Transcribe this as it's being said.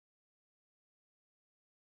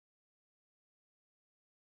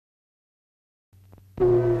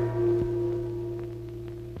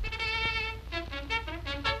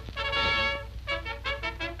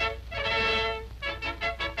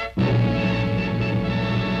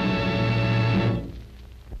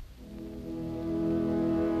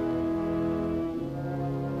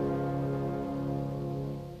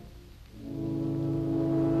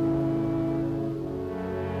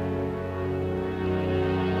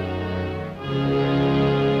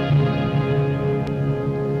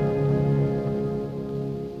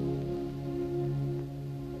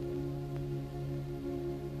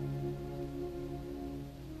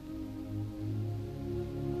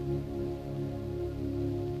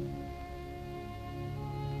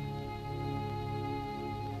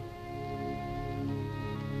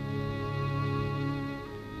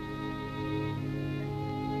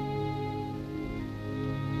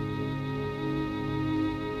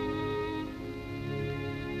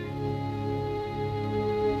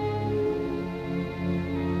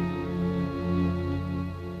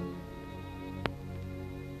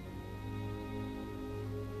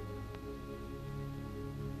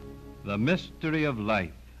The mystery of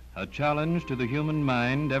life, a challenge to the human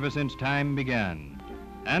mind ever since time began,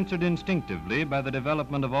 answered instinctively by the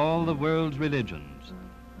development of all the world's religions,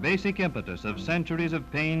 basic impetus of centuries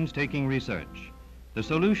of painstaking research. The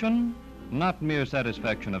solution, not mere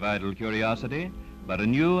satisfaction of idle curiosity, but a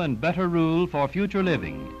new and better rule for future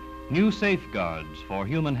living, new safeguards for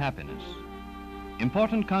human happiness.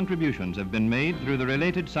 Important contributions have been made through the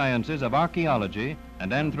related sciences of archaeology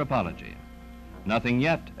and anthropology. Nothing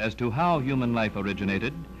yet as to how human life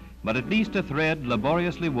originated, but at least a thread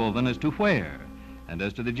laboriously woven as to where, and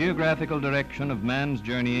as to the geographical direction of man's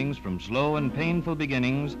journeyings from slow and painful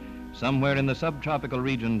beginnings somewhere in the subtropical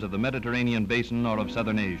regions of the Mediterranean basin or of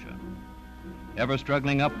southern Asia. Ever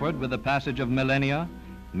struggling upward with the passage of millennia,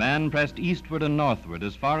 man pressed eastward and northward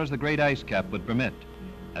as far as the great ice cap would permit.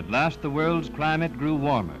 At last the world's climate grew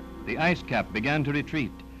warmer, the ice cap began to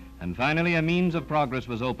retreat, and finally a means of progress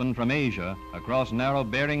was opened from Asia across narrow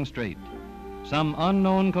Bering Strait. Some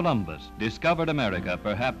unknown Columbus discovered America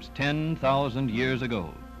perhaps 10,000 years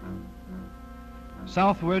ago.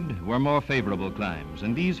 Southward were more favorable climes,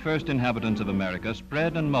 and these first inhabitants of America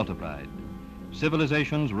spread and multiplied.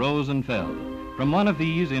 Civilizations rose and fell. From one of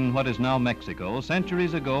these, in what is now Mexico,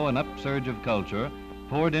 centuries ago an upsurge of culture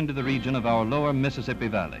poured into the region of our lower Mississippi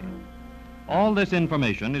Valley. All this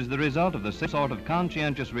information is the result of the same sort of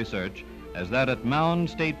conscientious research as that at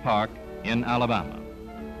Mounds State Park in Alabama.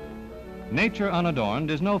 Nature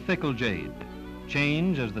unadorned is no fickle jade.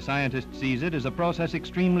 Change, as the scientist sees it, is a process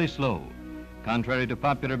extremely slow. Contrary to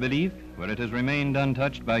popular belief, where it has remained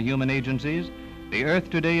untouched by human agencies, the earth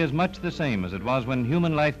today is much the same as it was when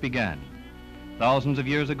human life began. Thousands of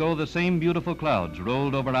years ago, the same beautiful clouds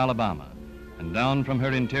rolled over Alabama, and down from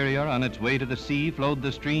her interior on its way to the sea flowed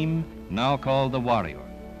the stream now called the Warrior.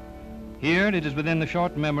 Here it is within the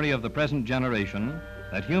short memory of the present generation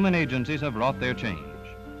that human agencies have wrought their change.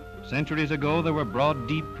 Centuries ago there were broad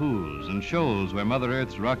deep pools and shoals where Mother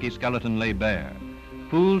Earth's rocky skeleton lay bare,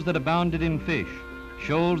 pools that abounded in fish,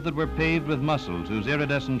 shoals that were paved with mussels whose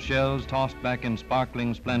iridescent shells tossed back in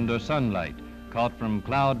sparkling splendor sunlight caught from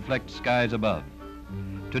cloud-flecked skies above.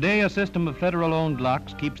 Today, a system of federal-owned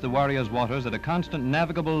locks keeps the Warrior's waters at a constant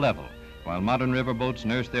navigable level, while modern riverboats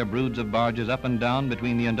nurse their broods of barges up and down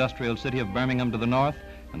between the industrial city of Birmingham to the north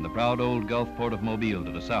and the proud old Gulf port of Mobile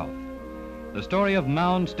to the south. The story of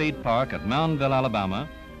Mounds State Park at Moundville, Alabama,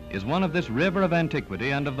 is one of this river of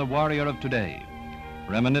antiquity and of the warrior of today,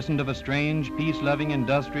 reminiscent of a strange, peace-loving,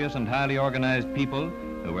 industrious, and highly organized people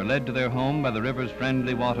who were led to their home by the river's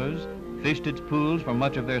friendly waters, fished its pools for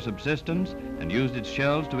much of their subsistence, and used its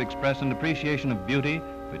shells to express an appreciation of beauty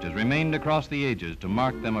which has remained across the ages to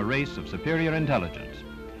mark them a race of superior intelligence.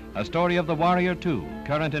 A story of the warrior, too,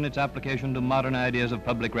 current in its application to modern ideas of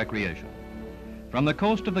public recreation. From the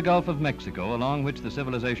coast of the Gulf of Mexico, along which the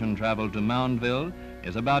civilization traveled to Moundville,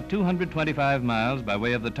 is about 225 miles by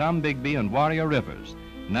way of the Tombigbee and Warrior Rivers,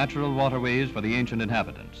 natural waterways for the ancient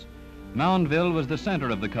inhabitants. Moundville was the center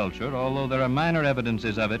of the culture, although there are minor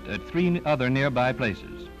evidences of it at 3 other nearby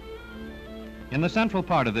places. In the central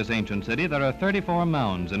part of this ancient city, there are 34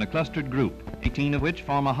 mounds in a clustered group, 18 of which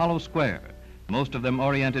form a hollow square, most of them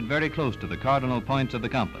oriented very close to the cardinal points of the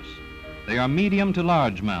compass. They are medium to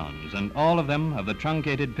large mounds, and all of them of the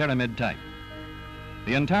truncated pyramid type.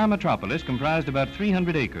 The entire metropolis comprised about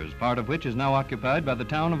 300 acres, part of which is now occupied by the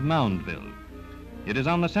town of Moundville. It is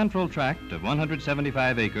on the central tract of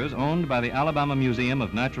 175 acres owned by the Alabama Museum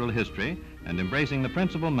of Natural History and embracing the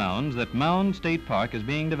principal mounds that Mounds State Park is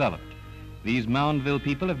being developed. These Moundville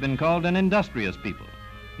people have been called an industrious people.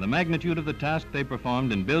 The magnitude of the task they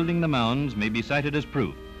performed in building the mounds may be cited as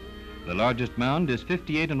proof. The largest mound is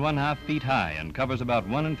 58½ feet high and covers about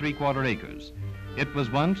 1 3/4 acres. It was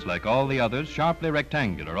once, like all the others, sharply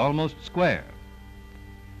rectangular, almost square.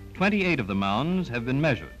 28 of the mounds have been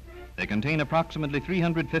measured. They contain approximately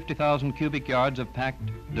 350,000 cubic yards of packed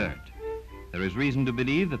dirt. There is reason to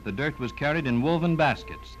believe that the dirt was carried in woven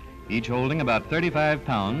baskets, each holding about 35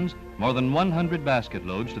 pounds, more than 100 basket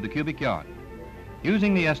loads to the cubic yard.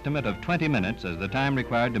 Using the estimate of 20 minutes as the time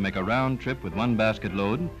required to make a round trip with one basket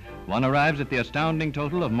load, one arrives at the astounding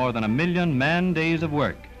total of more than 1,000,000 man-days of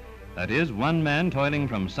work. That is, one man toiling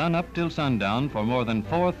from sun up till sundown for more than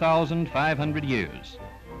 4,500 years.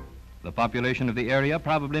 The population of the area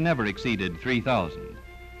probably never exceeded 3,000.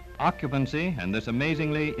 Occupancy in this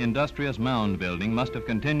amazingly industrious mound building must have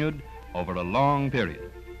continued over a long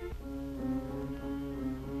period.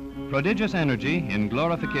 Prodigious energy in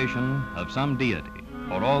glorification of some deity,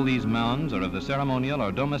 for all these mounds are of the ceremonial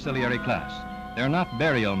or domiciliary class. They're not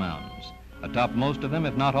burial mounds. Atop most of them,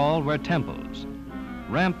 if not all, were temples.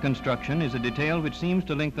 Ramp construction is a detail which seems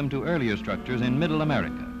to link them to earlier structures in Middle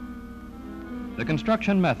America. The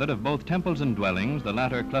construction method of both temples and dwellings, the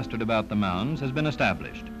latter clustered about the mounds, has been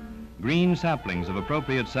established. Green saplings of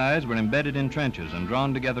appropriate size were embedded in trenches and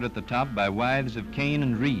drawn together at the top by withes of cane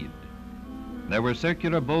and reed. There were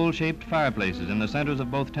circular bowl-shaped fireplaces in the centers of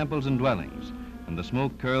both temples and dwellings, and the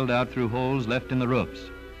smoke curled out through holes left in the roofs.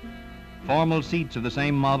 Formal seats of the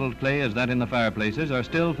same modeled clay as that in the fireplaces are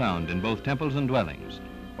still found in both temples and dwellings,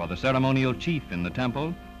 for the ceremonial chief in the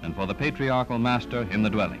temple and for the patriarchal master in the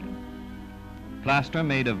dwelling. Plaster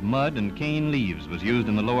made of mud and cane leaves was used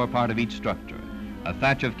in the lower part of each structure. A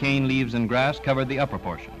thatch of cane leaves and grass covered the upper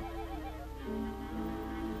portion.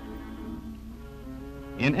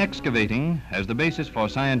 In excavating, as the basis for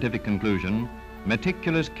scientific conclusion,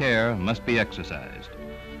 meticulous care must be exercised.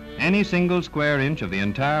 Any single square inch of the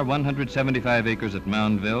entire 175 acres at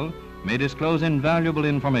Moundville may disclose invaluable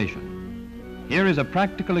information. Here is a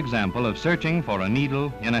practical example of searching for a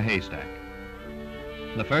needle in a haystack.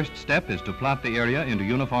 The first step is to plot the area into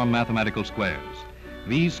uniform mathematical squares.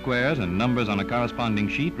 These squares and numbers on a corresponding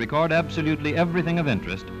sheet record absolutely everything of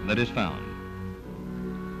interest that is found.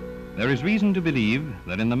 There is reason to believe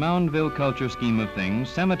that in the Moundville culture scheme of things,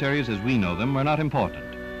 cemeteries as we know them were not important.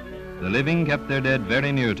 The living kept their dead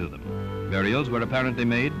very near to them. Burials were apparently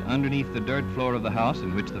made underneath the dirt floor of the house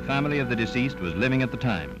in which the family of the deceased was living at the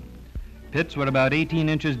time. Pits were about 18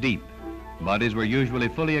 inches deep. Bodies were usually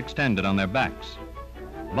fully extended on their backs.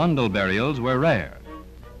 Bundle burials were rare.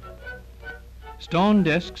 Stone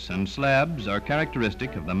discs and slabs are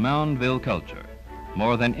characteristic of the Moundville culture,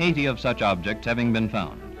 more than 80 of such objects having been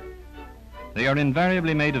found. They are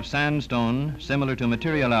invariably made of sandstone, similar to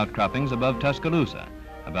material outcroppings above Tuscaloosa,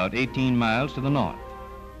 about 18 miles to the north.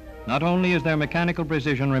 Not only is their mechanical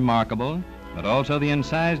precision remarkable, but also the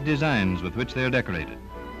incised designs with which they are decorated.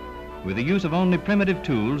 With the use of only primitive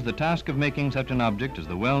tools, the task of making such an object as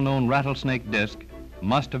the well-known rattlesnake disc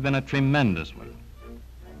must have been a tremendous one.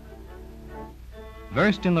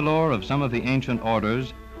 Versed in the lore of some of the ancient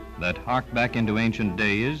orders that hark back into ancient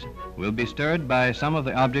days will be stirred by some of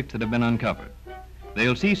the objects that have been uncovered.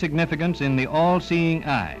 They'll see significance in the all-seeing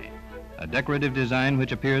eye, a decorative design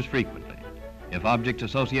which appears frequently. If objects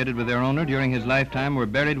associated with their owner during his lifetime were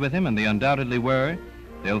buried with him, and they undoubtedly were,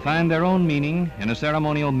 they'll find their own meaning in a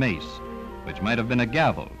ceremonial mace, which might have been a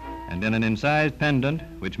gavel, and in an incised pendant,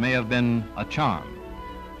 which may have been a charm.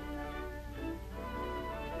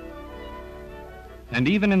 And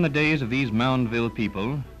even in the days of these Moundville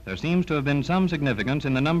people, there seems to have been some significance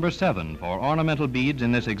in the number 7, for ornamental beads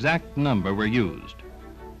in this exact number were used.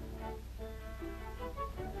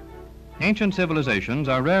 Ancient civilizations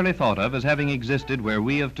are rarely thought of as having existed where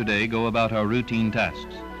we of today go about our routine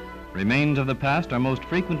tasks. Remains of the past are most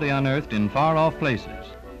frequently unearthed in far-off places.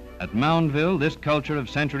 At Moundville, this culture of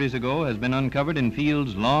centuries ago has been uncovered in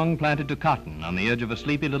fields long planted to cotton on the edge of a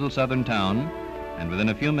sleepy little southern town, and within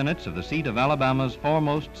a few minutes of the seat of Alabama's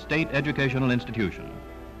foremost state educational institution.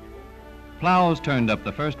 Plows turned up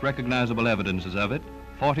the first recognizable evidences of it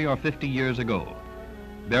 40 or 50 years ago.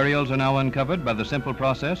 Burials are now uncovered by the simple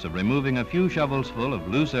process of removing a few shovels full of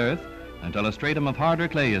loose earth until a stratum of harder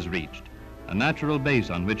clay is reached, a natural base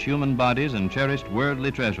on which human bodies and cherished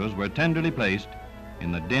worldly treasures were tenderly placed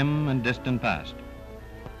in the dim and distant past.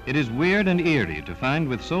 It is weird and eerie to find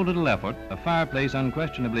with so little effort a fireplace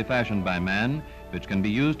unquestionably fashioned by man, which can be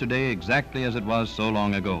used today exactly as it was so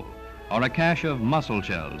long ago, or a cache of mussel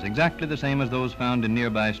shells exactly the same as those found in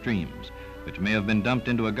nearby streams, which may have been dumped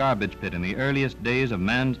into a garbage pit in the earliest days of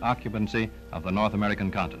man's occupancy of the North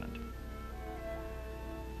American continent.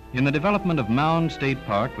 In the development of Mounds State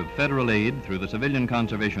Park with federal aid through the Civilian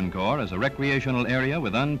Conservation Corps as a recreational area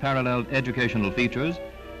with unparalleled educational features,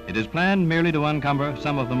 it is planned merely to uncover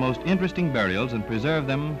some of the most interesting burials and preserve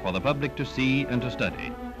them for the public to see and to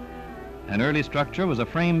study. An early structure was a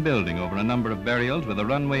frame building over a number of burials with a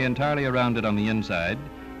runway entirely around it on the inside,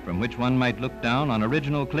 from which one might look down on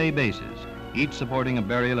original clay bases, each supporting a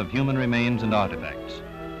burial of human remains and artifacts.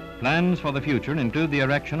 Plans for the future include the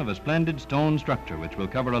erection of a splendid stone structure which will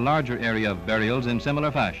cover a larger area of burials in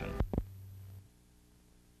similar fashion.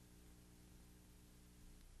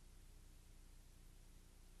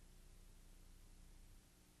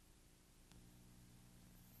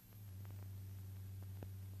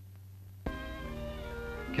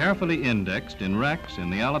 Carefully indexed in racks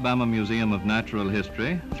in the Alabama Museum of Natural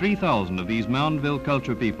History, 3,000 of these Moundville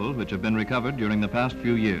culture people which have been recovered during the past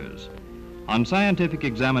few years. On scientific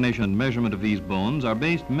examination and measurement of these bones are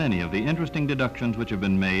based many of the interesting deductions which have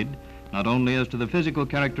been made, not only as to the physical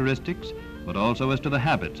characteristics, but also as to the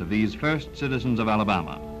habits of these first citizens of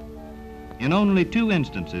Alabama. In only 2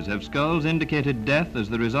 instances have skulls indicated death as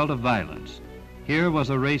the result of violence. Here was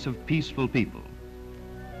a race of peaceful people.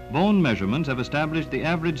 Bone measurements have established the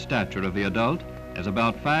average stature of the adult as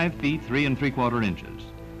about 5 feet 3 3/4 inches.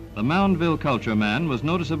 The Moundville culture man was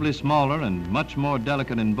noticeably smaller and much more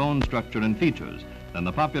delicate in bone structure and features than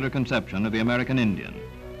the popular conception of the American Indian.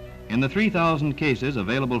 In the 3,000 cases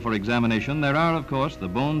available for examination, there are, of course, the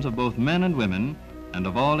bones of both men and women and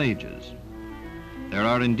of all ages. There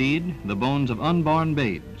are indeed the bones of unborn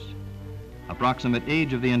babes. Approximate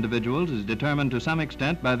age of the individuals is determined to some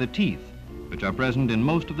extent by the teeth, which are present in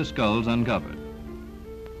most of the skulls uncovered.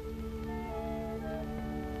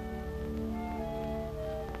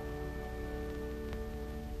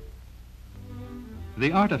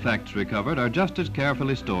 The artifacts recovered are just as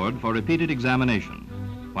carefully stored for repeated examination.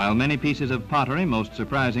 While many pieces of pottery, most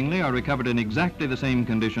surprisingly, are recovered in exactly the same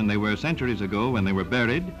condition they were centuries ago when they were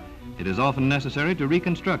buried, it is often necessary to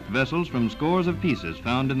reconstruct vessels from scores of pieces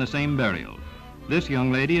found in the same burial. This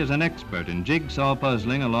young lady is an expert in jigsaw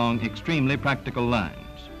puzzling along extremely practical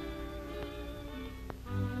lines.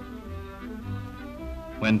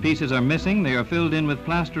 When pieces are missing, they are filled in with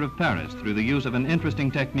plaster of Paris through the use of an interesting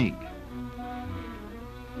technique.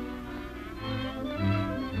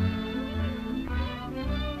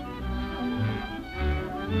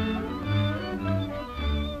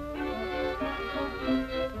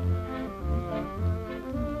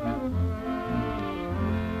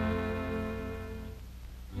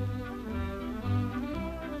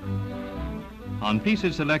 On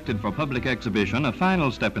pieces selected for public exhibition, a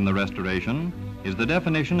final step in the restoration is the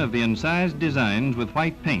definition of the incised designs with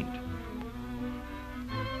white paint.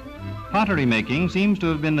 Pottery making seems to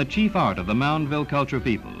have been the chief art of the Moundville culture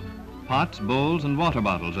people. Pots, bowls, and water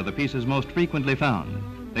bottles are the pieces most frequently found.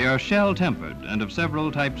 They are shell-tempered and of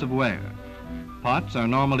several types of ware. Pots are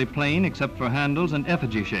normally plain except for handles and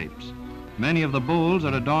effigy shapes. Many of the bowls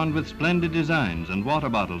are adorned with splendid designs, and water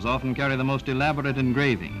bottles often carry the most elaborate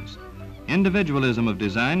engravings. Individualism of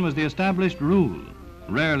design was the established rule.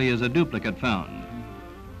 Rarely is a duplicate found.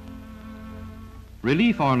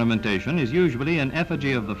 Relief ornamentation is usually an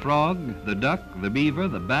effigy of the frog, the duck, the beaver,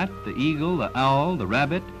 the bat, the eagle, the owl, the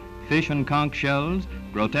rabbit, fish and conch shells,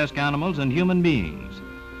 grotesque animals, and human beings.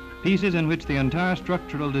 Pieces in which the entire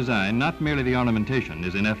structural design, not merely the ornamentation,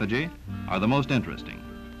 is in effigy, are the most interesting.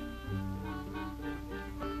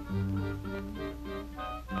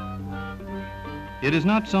 It is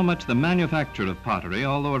not so much the manufacture of pottery,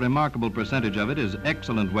 although a remarkable percentage of it is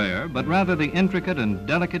excellent ware, but rather the intricate and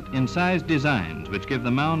delicate incised designs which give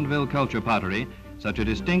the Moundville culture pottery such a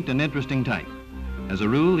distinct and interesting type. As a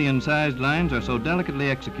rule, the incised lines are so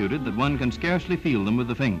delicately executed that one can scarcely feel them with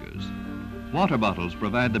the fingers. Water bottles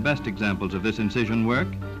provide the best examples of this incision work.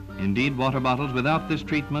 Indeed, water bottles without this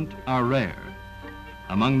treatment are rare.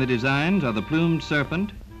 Among the designs are the plumed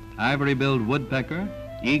serpent, ivory-billed woodpecker,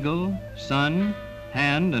 eagle, sun,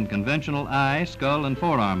 hand and conventional eye, skull, and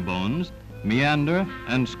forearm bones, meander,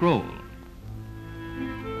 and scroll.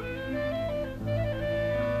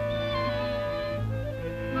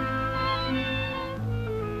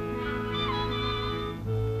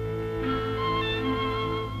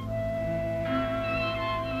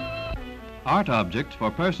 Art objects for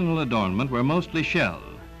personal adornment were mostly shell.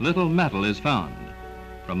 Little metal is found.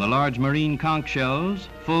 From the large marine conch shells,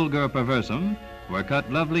 Fulgur perversum, were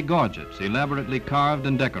cut lovely gorgets, elaborately carved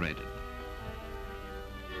and decorated.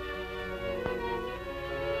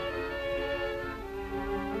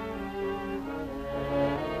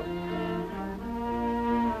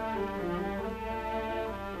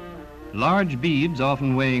 Large beads,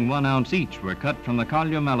 often weighing 1 ounce each, were cut from the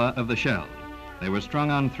columella of the shell. They were strung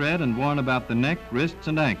on thread and worn about the neck, wrists,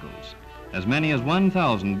 and ankles. As many as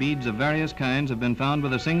 1,000 beads of various kinds have been found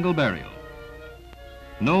with a single burial.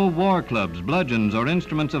 No war clubs, bludgeons, or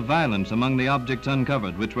instruments of violence among the objects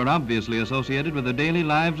uncovered, which were obviously associated with the daily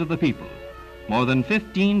lives of the people. More than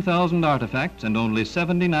 15,000 artifacts and only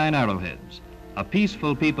 79 arrowheads. A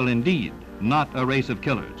peaceful people indeed, not a race of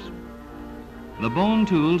killers. The bone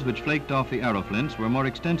tools which flaked off the arrow flints were more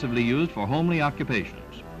extensively used for homely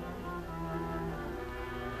occupations.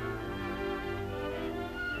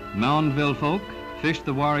 Moundville folk fished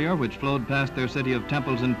the warrior which flowed past their city of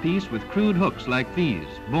temples and peace with crude hooks like these,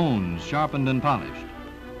 bones sharpened and polished.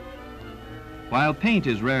 While paint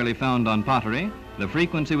is rarely found on pottery, the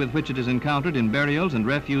frequency with which it is encountered in burials and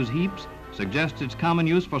refuse heaps suggests its common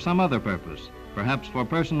use for some other purpose, perhaps for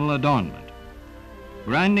personal adornment.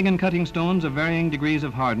 Grinding and cutting stones of varying degrees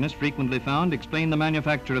of hardness frequently found explain the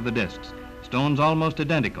manufacture of the discs. Stones almost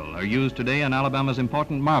identical are used today in Alabama's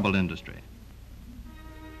important marble industry.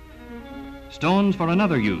 Stones for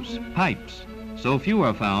another use, pipes. So few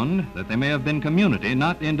are found that they may have been community,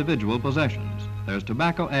 not individual possessions. There's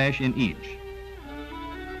tobacco ash in each.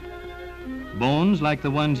 Bones like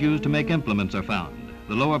the ones used to make implements are found.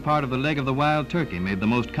 The lower part of the leg of the wild turkey made the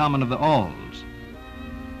most common of the awls.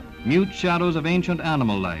 Mute shadows of ancient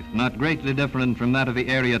animal life, not greatly different from that of the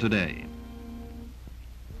area today.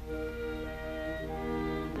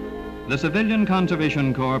 The Civilian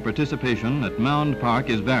Conservation Corps participation at Mound Park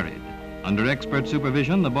is varied. Under expert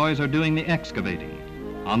supervision, the boys are doing the excavating.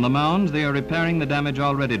 On the mounds, they are repairing the damage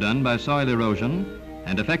already done by soil erosion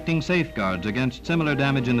and effecting safeguards against similar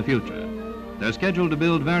damage in the future. They're scheduled to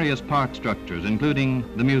build various park structures,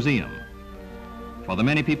 including the museum. For the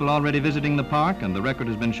many people already visiting the park, and the record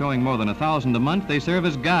has been showing more than 1,000 a month, they serve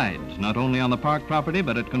as guides, not only on the park property,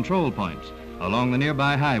 but at control points along the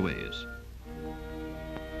nearby highways.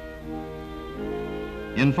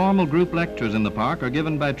 Informal group lectures in the park are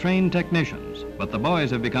given by trained technicians, but the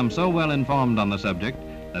boys have become so well informed on the subject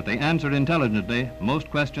that they answer intelligently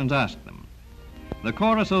most questions asked them. The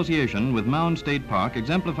Corps association with Mounds State Park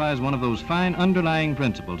exemplifies one of those fine underlying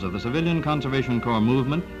principles of the Civilian Conservation Corps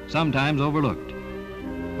movement, sometimes overlooked.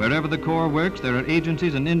 Wherever the Corps works, there are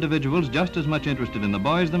agencies and individuals just as much interested in the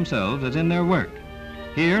boys themselves as in their work.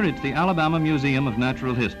 Here, it's the Alabama Museum of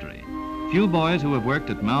Natural History. Few boys who have worked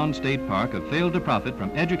at Mounds State Park have failed to profit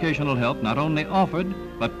from educational help not only offered,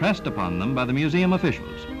 but pressed upon them by the museum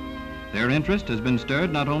officials. Their interest has been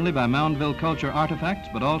stirred not only by Moundville culture artifacts,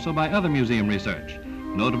 but also by other museum research,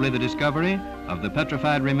 notably the discovery of the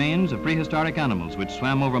petrified remains of prehistoric animals which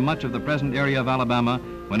swam over much of the present area of Alabama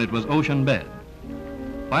when it was ocean bed.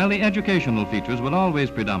 While the educational features will always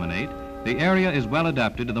predominate, the area is well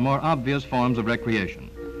adapted to the more obvious forms of recreation.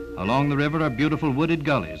 Along the river are beautiful wooded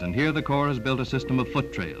gullies, and here the Corps has built a system of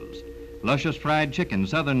foot trails. Luscious fried chicken,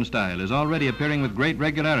 Southern style, is already appearing with great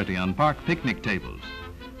regularity on park picnic tables.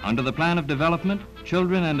 Under the plan of development,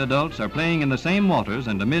 children and adults are playing in the same waters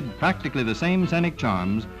and amid practically the same scenic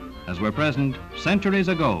charms as were present centuries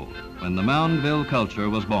ago when the Moundville culture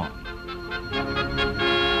was born.